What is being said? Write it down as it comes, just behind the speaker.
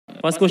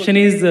First question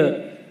is,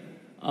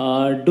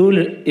 do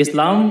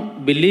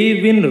Islam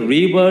believe in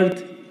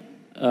rebirth?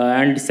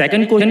 And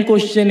second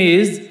question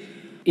is,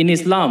 in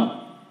Islam,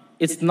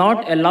 it's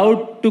not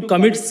allowed to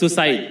commit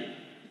suicide.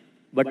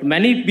 But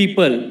many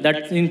people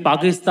that in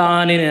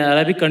Pakistan, in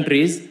Arabic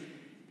countries,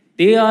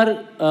 they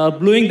are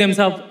blowing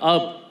themselves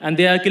up and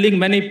they are killing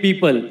many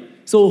people.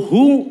 So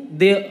who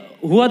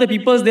are the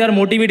people they are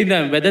motivating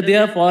them? Whether they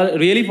are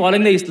really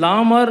following the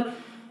Islam or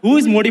who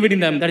is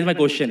motivating them? That is my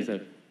question,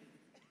 sir.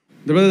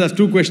 The brother has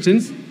two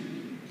questions.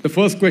 The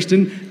first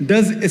question,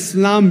 does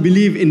Islam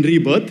believe in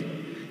rebirth?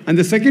 And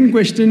the second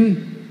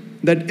question,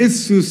 that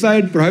is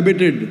suicide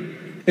prohibited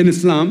in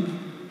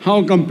Islam?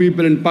 How come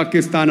people in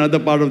Pakistan, other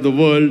part of the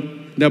world,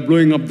 they're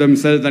blowing up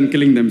themselves and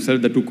killing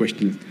themselves? The two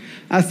questions.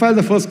 As far as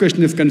the first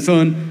question is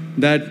concerned,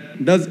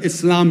 that does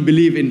Islam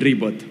believe in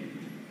rebirth?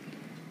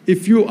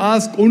 If you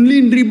ask only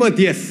in rebirth,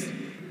 yes,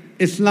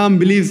 Islam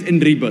believes in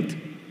rebirth.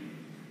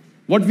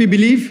 What we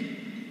believe?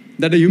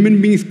 That the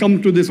human beings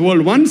come to this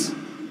world once.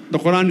 The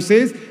Quran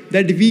says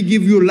that we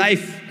give you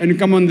life and you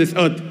come on this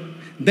earth.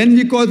 Then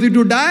we cause you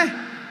to die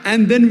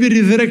and then we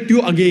resurrect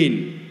you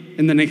again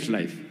in the next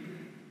life.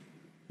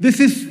 This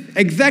is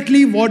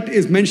exactly what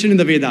is mentioned in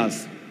the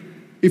Vedas.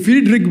 If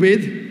you read Rig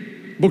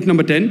Ved, book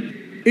number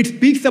 10, it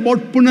speaks about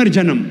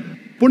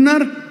Punarjanam.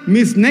 Punar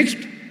means next,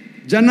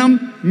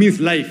 Janam means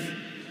life.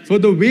 So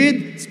the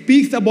Ved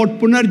speaks about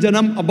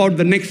Punarjanam, about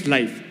the next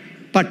life.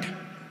 But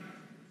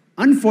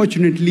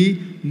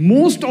unfortunately,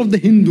 most of the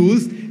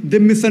Hindus, they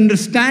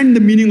misunderstand the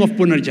meaning of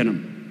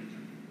Punarjanam.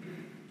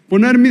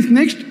 Punar means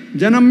next,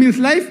 Janam means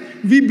life.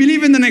 We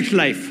believe in the next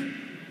life.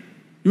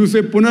 You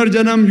say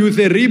Punarjanam, you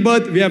say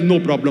rebirth, we have no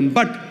problem.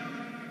 But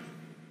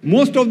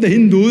most of the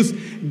Hindus,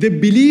 they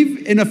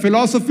believe in a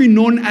philosophy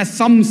known as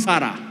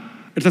samsara.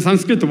 It's a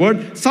Sanskrit word,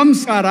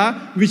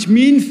 samsara, which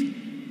means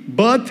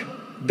birth,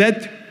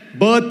 death,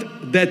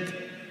 birth, death.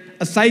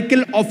 A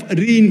cycle of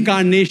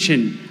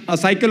reincarnation, a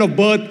cycle of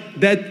birth,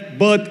 death,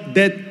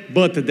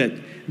 death.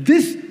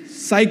 This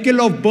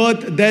cycle of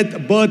birth, death,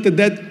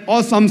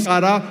 or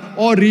samsara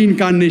or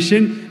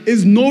reincarnation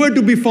is nowhere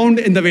to be found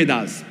in the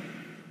Vedas.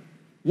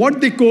 What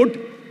they quote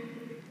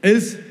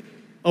is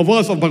a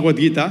verse of Bhagavad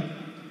Gita,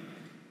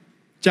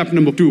 chapter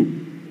number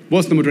 2,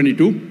 verse number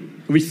 22,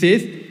 which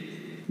says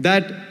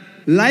that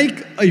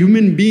like a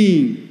human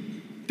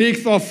being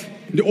takes off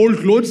the old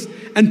clothes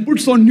and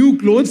puts on new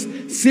clothes,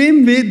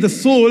 same way the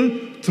soul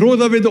throws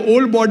away the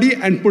old body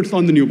and puts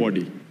on the new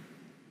body.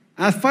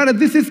 As far as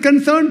this is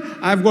concerned,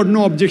 I've got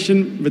no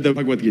objection with the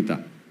Bhagavad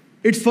Gita.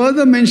 It's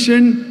further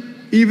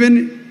mentioned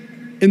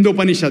even in the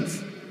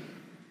Upanishads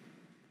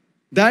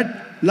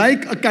that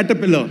like a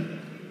caterpillar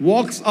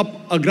walks up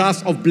a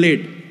grass of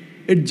blade,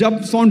 it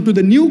jumps onto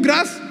the new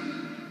grass,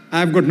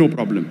 I've got no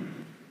problem.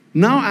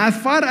 Now, as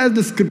far as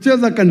the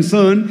scriptures are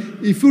concerned,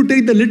 if you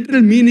take the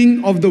literal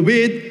meaning of the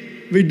Ved,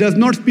 which does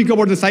not speak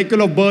about the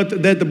cycle of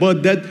birth, death,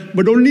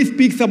 but only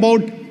speaks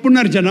about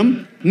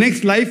Punarjanam,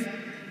 next life,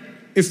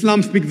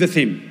 Islam speaks the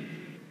same.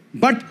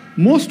 But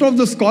most of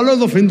the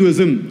scholars of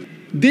Hinduism,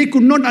 they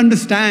could not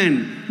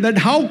understand that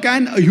how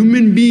can a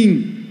human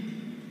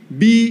being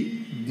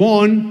be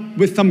born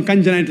with some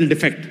congenital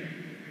defect?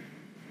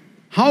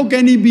 How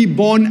can he be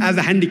born as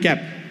a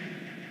handicap?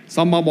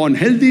 Some are born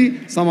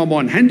healthy, some are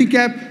born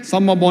handicapped,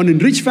 some are born in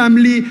rich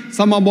family,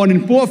 some are born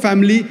in poor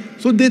family.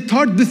 So they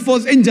thought this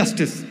was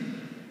injustice.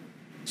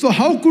 So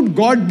how could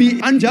God be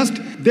unjust?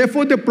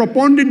 Therefore they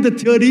propounded the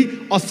theory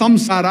of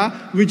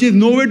samsara, which is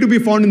nowhere to be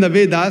found in the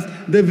Vedas.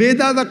 The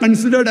Vedas are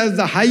considered as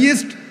the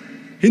highest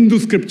Hindu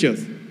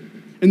scriptures.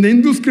 In the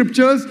Hindu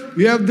scriptures,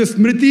 you have the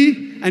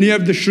Smriti and you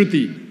have the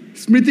Shruti.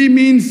 Smriti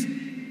means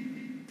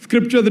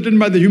scripture written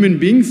by the human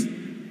beings,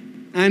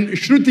 and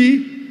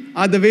Shruti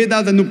are the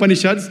Vedas and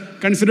Upanishads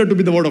considered to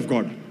be the word of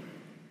God.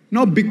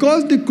 Now,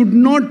 because they could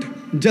not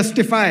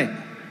justify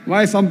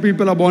why some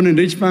people are born in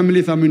rich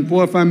families, some in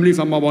poor families,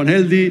 some are born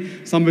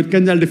healthy, some with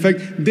congenital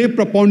defect, they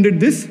propounded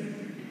this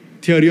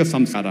theory of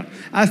samsara.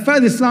 As far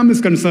as Islam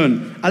is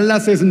concerned, Allah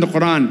says in the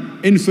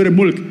Quran, in Surah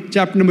Mulk,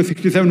 chapter number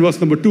 67, verse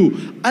number 2,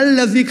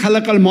 Allazi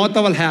khalaqal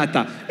mauta wal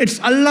hayata. It's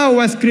Allah who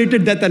has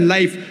created death and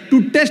life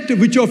to test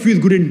which of you is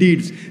good in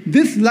deeds.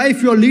 This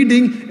life you're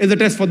leading is a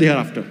test for the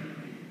hereafter.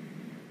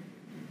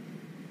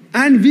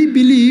 And we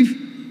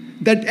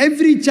believe that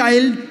every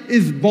child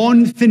is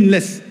born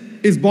sinless,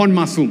 is born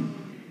masoom.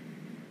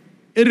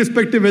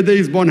 Irrespective whether he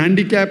is born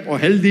handicapped or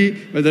healthy,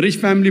 whether rich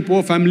family,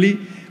 poor family,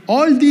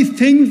 all these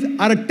things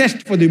are a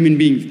test for the human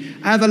beings.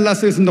 As Allah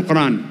says in the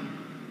Quran,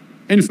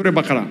 in Surah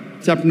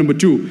Baqarah, chapter number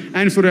 2,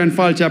 and Surah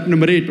Anfal, chapter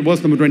number 8,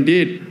 verse number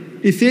 28,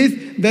 it says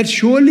that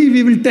surely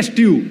we will test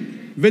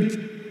you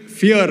with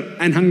fear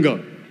and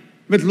hunger,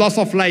 with loss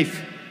of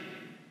life,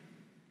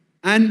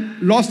 and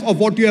loss of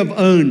what you have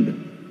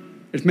earned.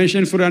 It's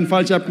mentioned in Surah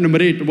Anfal, chapter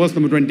number 8, verse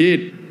number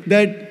 28,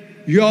 that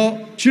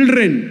your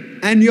children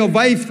and your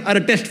wives are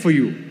a test for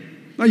you.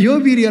 Now here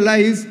we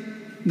realize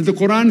that the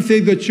Quran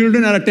says the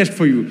children are a test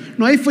for you.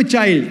 Now if a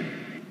child,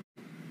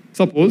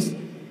 suppose,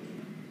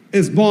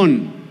 is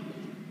born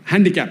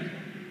handicapped,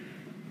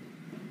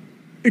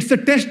 it's a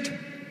test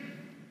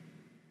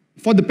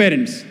for the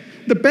parents.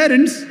 The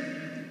parents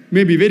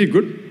may be very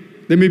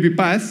good, they may be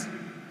pious,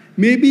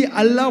 maybe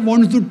Allah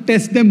wants to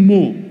test them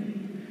more.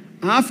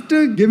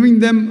 After giving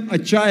them a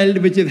child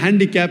which is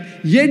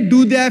handicapped, yet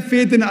do they have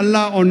faith in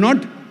Allah or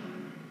not?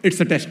 It's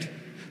a test.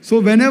 So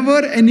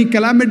whenever any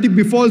calamity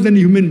befalls any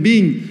human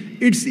being,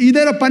 it's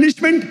either a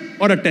punishment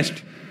or a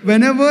test.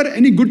 Whenever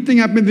any good thing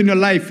happens in your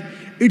life,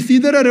 it's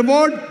either a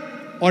reward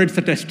or it's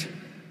a test.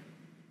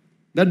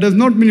 That does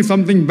not mean if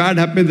something bad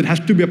happens, it has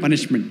to be a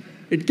punishment.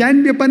 It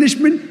can be a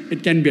punishment,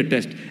 it can be a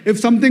test. If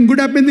something good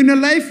happens in your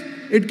life,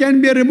 it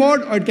can be a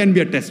reward or it can be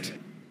a test.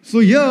 So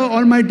here,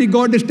 Almighty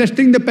God is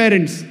testing the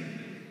parents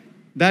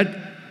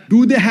that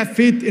do they have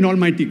faith in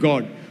Almighty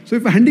God. So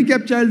if a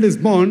handicapped child is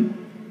born,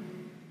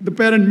 the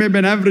parent may be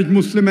an average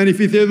Muslim, and if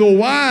he says, oh,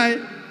 why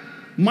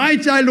my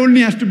child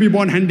only has to be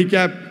born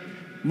handicapped?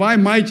 Why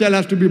my child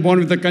has to be born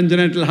with a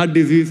congenital heart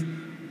disease?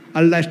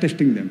 Allah is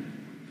testing them.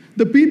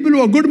 The people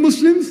who are good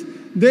Muslims,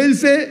 they'll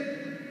say,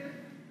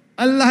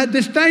 Allah has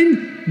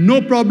destined,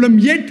 no problem,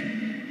 yet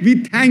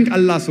we thank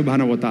Allah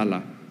subhanahu wa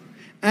ta'ala.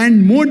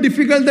 And more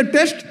difficult the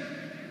test,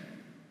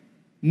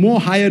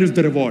 more higher is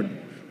the reward.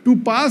 To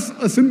pass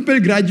a simple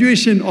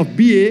graduation of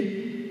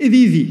BA is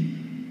easy.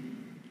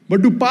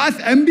 But to pass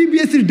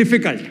MBBS is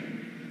difficult.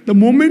 The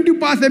moment you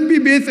pass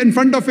MBBS, in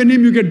front of a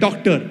name you get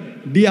doctor,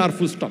 DR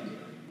full stop.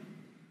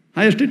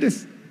 Higher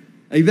status.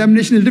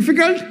 Examination is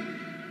difficult,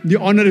 the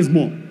honor is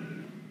more.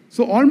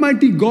 So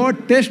Almighty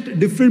God tests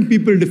different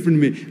people different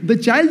way. The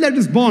child that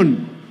is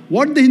born,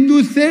 what the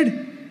Hindus said,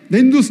 the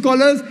Hindu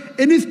scholars,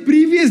 in his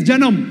previous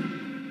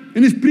janam,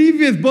 in his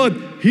previous birth,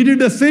 he did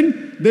a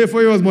sin,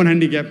 therefore he was born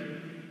handicapped.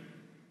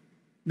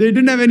 They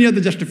didn't have any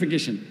other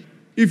justification.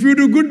 If you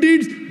do good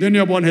deeds, then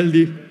you are born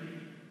healthy.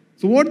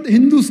 So what the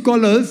Hindu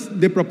scholars,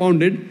 they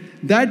propounded,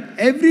 that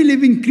every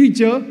living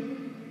creature,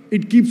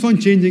 it keeps on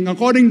changing.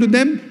 According to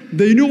them,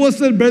 the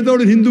universal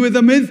brotherhood in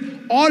Hinduism is,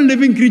 all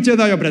living creatures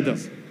are your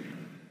brothers.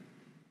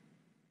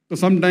 So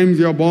sometimes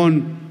you are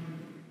born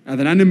as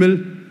an animal,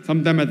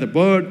 sometimes as a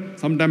bird,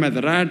 sometimes as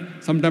a rat,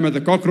 sometimes as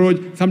a cockroach,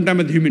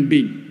 sometimes as a human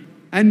being.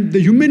 And the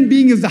human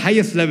being is the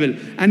highest level.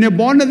 And you're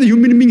born as a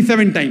human being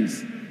 7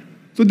 times.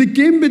 So they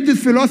came with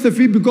this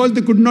philosophy because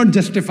they could not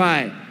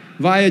justify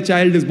why a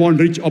child is born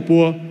rich or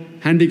poor,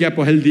 handicapped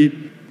or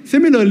healthy.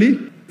 Similarly,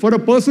 for a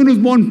person who's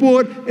born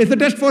poor, it's a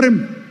test for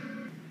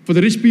him. For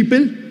the rich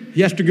people,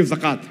 he has to give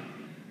zakat.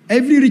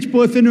 Every rich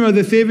person who has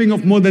a saving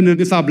of more than a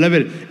nisab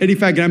level,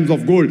 85 grams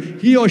of gold,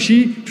 he or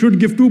she should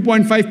give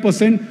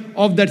 2.5%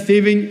 of that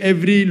saving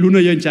every lunar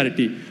year in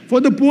charity.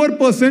 For the poor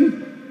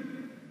person,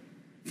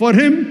 for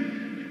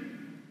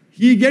him,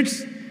 he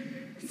gets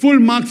full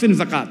marks in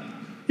zakat.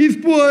 He's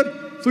poor,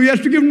 so he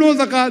has to give no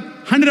zakat,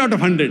 100 out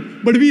of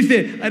 100. But we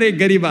say, arey,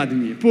 garib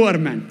aadmi, poor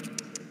man.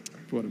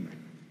 Poor man.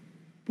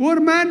 Poor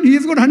man, he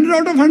has got 100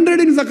 out of 100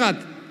 in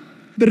zakat.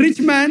 The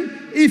rich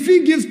man, if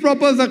he gives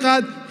proper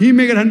zakat, he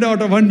may get 100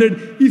 out of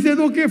 100. He says,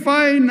 okay,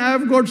 fine, I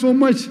have got so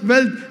much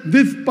wealth,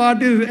 this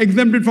part is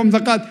exempted from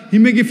zakat. He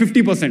may give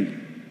 50%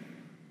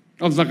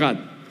 of zakat.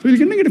 So he'll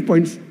get negative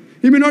points.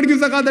 He may not give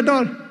zakat at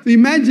all. So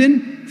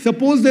imagine,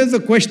 suppose there's a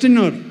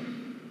questioner.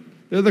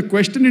 There's a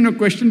question in a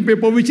question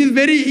paper which is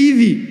very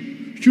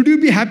easy. Should you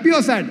be happy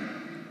or sad?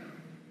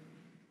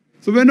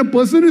 So when a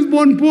person is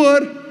born poor,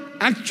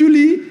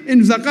 actually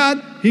in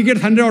zakat, he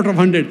gets 100 out of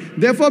 100.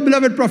 Therefore,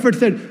 beloved Prophet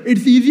said,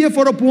 it's easier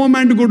for a poor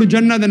man to go to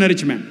Jannah than a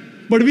rich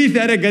man. But we say,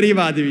 garib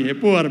aadmi hai,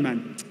 poor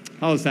man.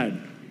 How sad.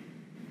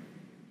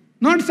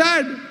 Not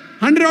sad.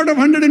 100 out of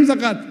 100 in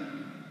zakat.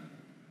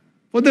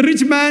 For the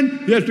rich man,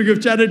 he has to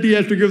give charity, he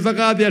has to give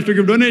zakat, he has to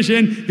give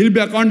donation, he'll be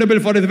accountable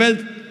for his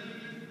wealth.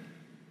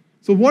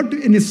 So what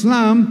in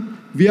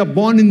Islam, we are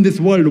born in this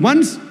world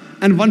once,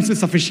 and once is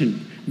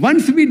sufficient.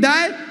 Once we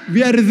die,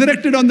 we are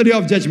resurrected on the day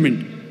of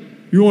judgment.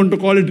 You want to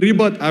call it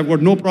rebirth, I've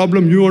got no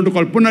problem. You want to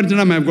call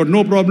punarjanam, I've got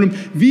no problem.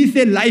 We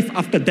say life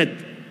after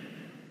death.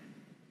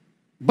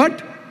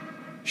 But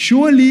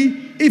surely,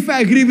 if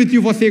I agree with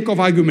you for sake of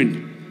argument,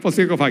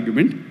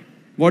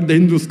 what the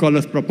Hindu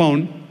scholars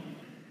propound,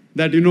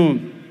 that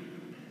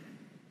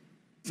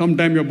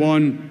sometime you're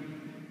born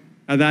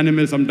as an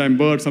animal, sometime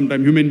bird,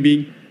 sometime human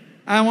being.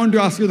 I want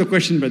to ask you the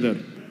question, brother.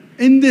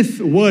 In this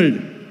world,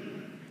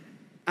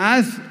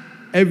 as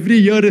every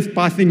year is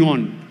passing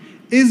on,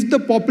 is the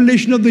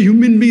population of the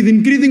human beings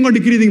increasing or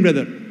decreasing,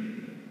 brother?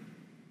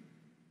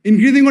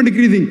 Increasing or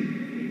decreasing?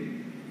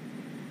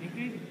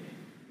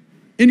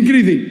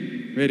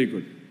 Increasing. Very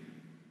good.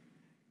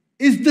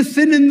 Is the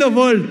sin in the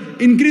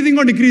world increasing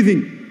or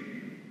decreasing?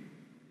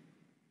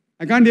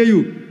 I can't hear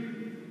you.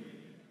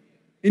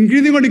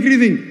 Increasing or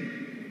decreasing?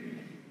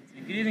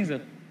 Increasing,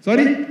 sir.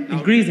 Sorry?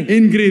 Increasing.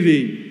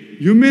 Increasing.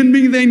 Human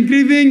beings are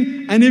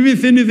increasing and every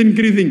sin is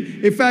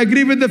increasing. If I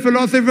agree with the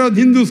philosophy of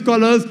Hindu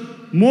scholars,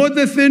 more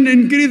the sin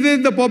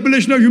increases, the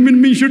population of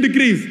human beings should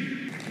decrease.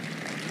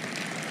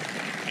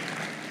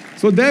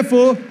 So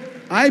therefore,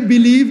 I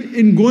believe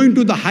in going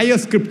to the higher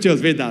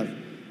scriptures, Vedas.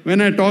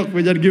 When I talk,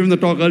 which I had given the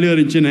talk earlier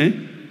in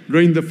Chennai,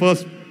 during the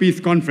first peace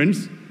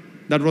conference,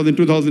 that was in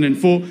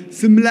 2004,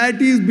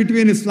 similarities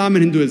between Islam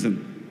and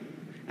Hinduism.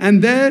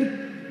 And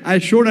there, I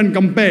showed and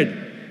compared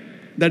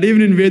that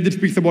even in Veda it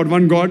speaks about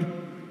one God,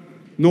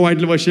 no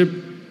idol worship,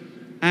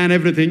 and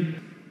everything.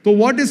 So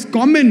what is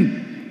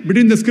common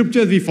between the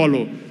scriptures we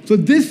follow? So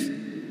this,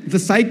 the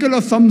cycle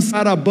of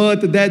samsara,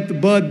 birth,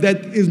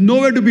 death, is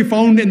nowhere to be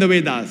found in the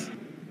Vedas.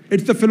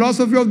 It's the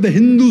philosophy of the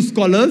Hindu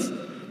scholars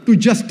to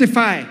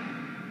justify,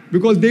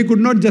 because they could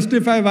not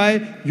justify why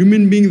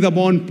human beings are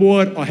born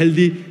poor or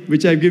healthy,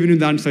 which I've given you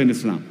the answer in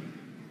Islam.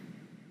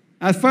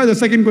 As far as the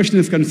second question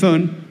is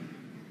concerned,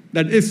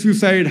 that is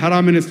suicide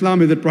haram in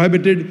Islam, is it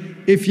prohibited?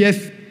 If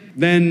yes,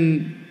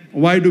 then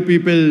why do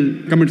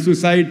people commit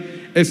suicide?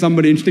 Is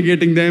somebody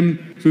instigating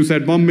them?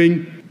 Suicide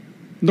bombing?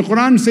 The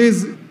Quran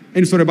says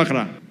in Surah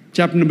Baqarah,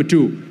 chapter number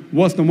 2,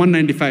 verse number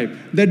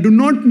 195, that do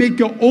not make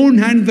your own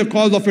hands the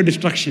cause of your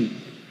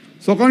destruction.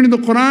 So according to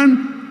the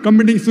Quran,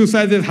 committing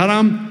suicide is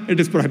haram, it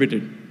is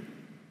prohibited.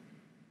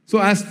 So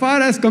as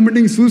far as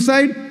committing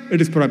suicide,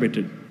 it is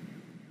prohibited.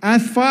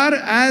 As far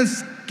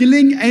as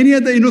killing any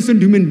other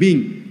innocent human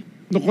being,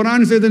 the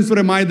Quran says in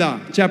Surah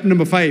Ma'idah, chapter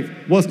number 5,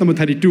 verse number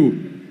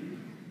 32,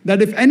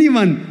 that if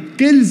anyone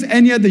kills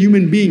any other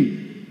human being,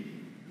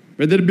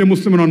 whether it be a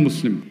Muslim or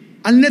non-Muslim,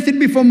 unless it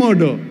be for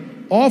murder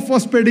or for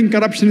spreading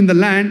corruption in the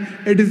land,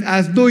 it is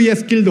as though he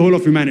has killed the whole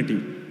of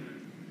humanity.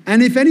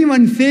 And if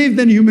anyone saves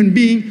an human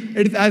being,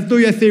 it is as though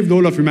he has saved the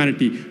whole of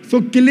humanity.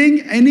 So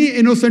killing any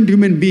innocent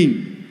human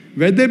being,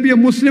 whether it be a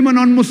Muslim or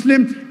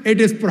non-Muslim,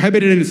 it is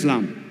prohibited in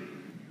Islam.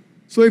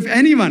 So if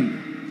anyone,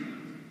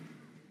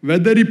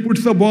 whether he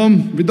puts a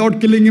bomb without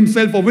killing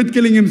himself or with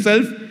killing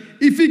himself,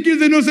 if he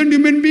kills an innocent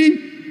human being,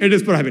 it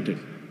is prohibited.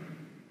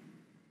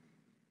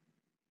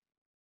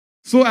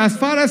 So as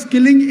far as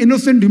killing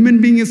innocent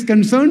human being is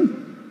concerned,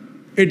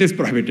 it is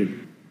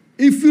prohibited.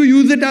 If you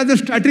use it as a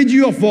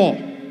strategy of war,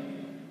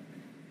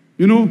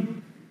 you know,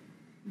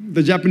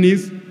 the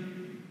Japanese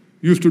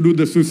used to do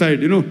the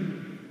suicide,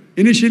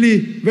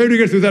 Initially, where do you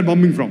get suicide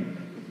bombing from?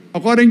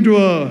 According to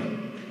a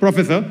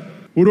professor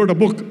who wrote a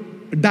book,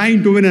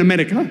 Dying to Win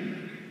America,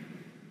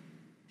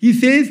 he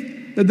says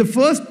that the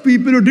first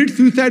people who did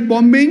suicide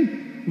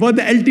bombing were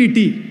the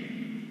LTT,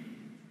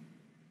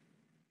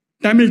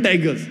 Tamil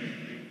Tigers.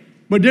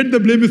 But yet the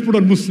blame is put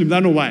on Muslims. I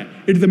don't know why.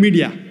 It's the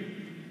media.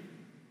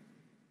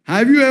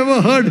 Have you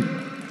ever heard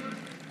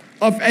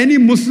of any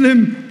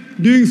Muslim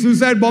doing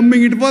suicide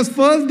bombing? It was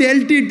first the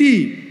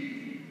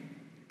LTT,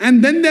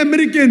 and then the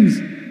Americans,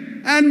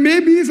 and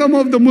maybe some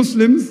of the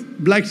Muslims,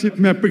 black sheep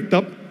may have picked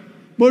up,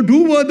 but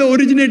who were the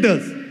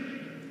originators?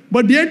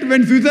 But yet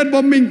when suicide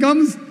bombing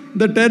comes,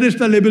 the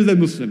terrorists are labeled as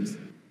Muslims.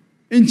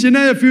 In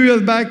Chennai a few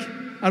years back,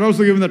 I'd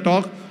also given a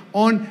talk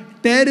on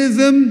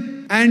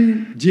terrorism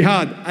and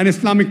jihad, an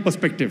Islamic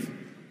perspective,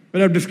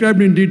 where I've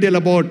described in detail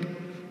about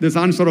this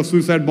answer of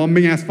suicide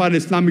bombing as far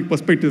as Islamic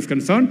perspective is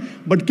concerned.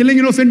 But killing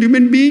innocent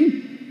human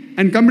being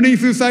and committing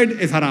suicide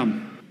is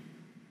haram.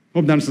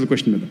 Hope that answers the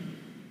question, brother.